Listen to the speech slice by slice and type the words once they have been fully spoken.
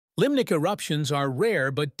Limnic eruptions are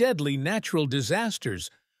rare but deadly natural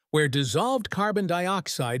disasters where dissolved carbon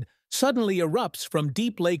dioxide suddenly erupts from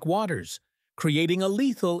deep lake waters, creating a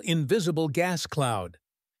lethal invisible gas cloud.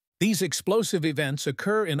 These explosive events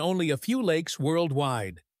occur in only a few lakes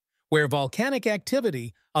worldwide, where volcanic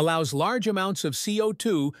activity allows large amounts of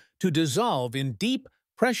CO2 to dissolve in deep,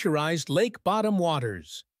 pressurized lake bottom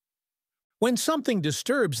waters. When something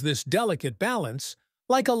disturbs this delicate balance,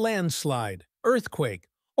 like a landslide, earthquake,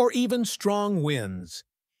 or even strong winds,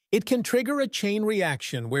 it can trigger a chain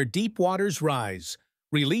reaction where deep waters rise,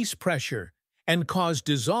 release pressure, and cause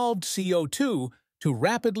dissolved CO2 to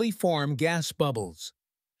rapidly form gas bubbles.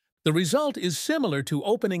 The result is similar to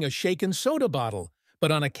opening a shaken soda bottle,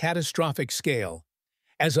 but on a catastrophic scale,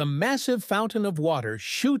 as a massive fountain of water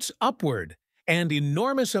shoots upward and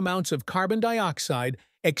enormous amounts of carbon dioxide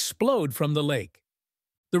explode from the lake.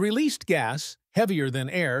 The released gas, heavier than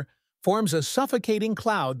air, forms a suffocating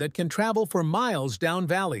cloud that can travel for miles down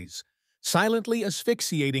valleys, silently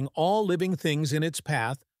asphyxiating all living things in its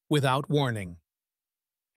path without warning.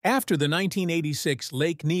 After the 1986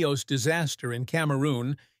 Lake Nyos disaster in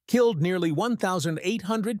Cameroon killed nearly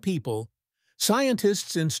 1,800 people,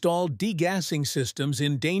 scientists installed degassing systems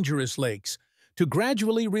in dangerous lakes to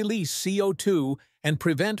gradually release CO2 and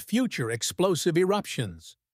prevent future explosive eruptions.